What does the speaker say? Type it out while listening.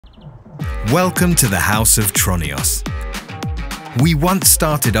Welcome to the House of Tronios. We once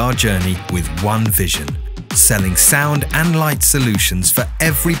started our journey with one vision, selling sound and light solutions for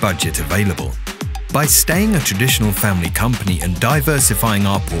every budget available. By staying a traditional family company and diversifying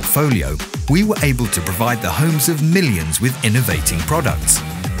our portfolio, we were able to provide the homes of millions with innovating products.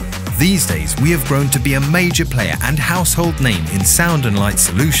 These days, we have grown to be a major player and household name in sound and light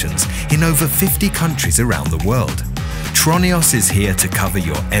solutions in over 50 countries around the world. Tronios is here to cover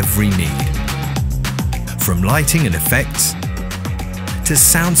your every need. From lighting and effects to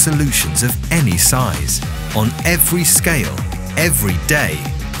sound solutions of any size, on every scale, every day,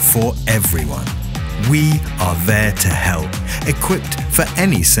 for everyone. We are there to help, equipped for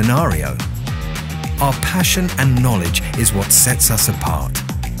any scenario. Our passion and knowledge is what sets us apart.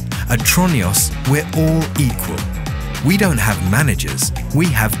 At Tronios, we're all equal. We don't have managers, we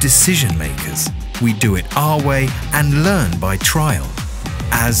have decision makers. We do it our way and learn by trial,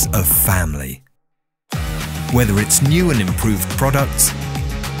 as a family. Whether it's new and improved products,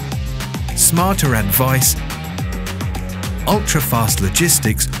 smarter advice, ultra-fast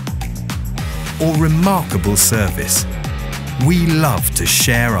logistics, or remarkable service, we love to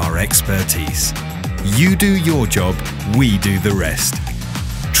share our expertise. You do your job, we do the rest.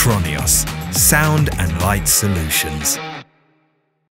 Tronios, Sound and Light Solutions.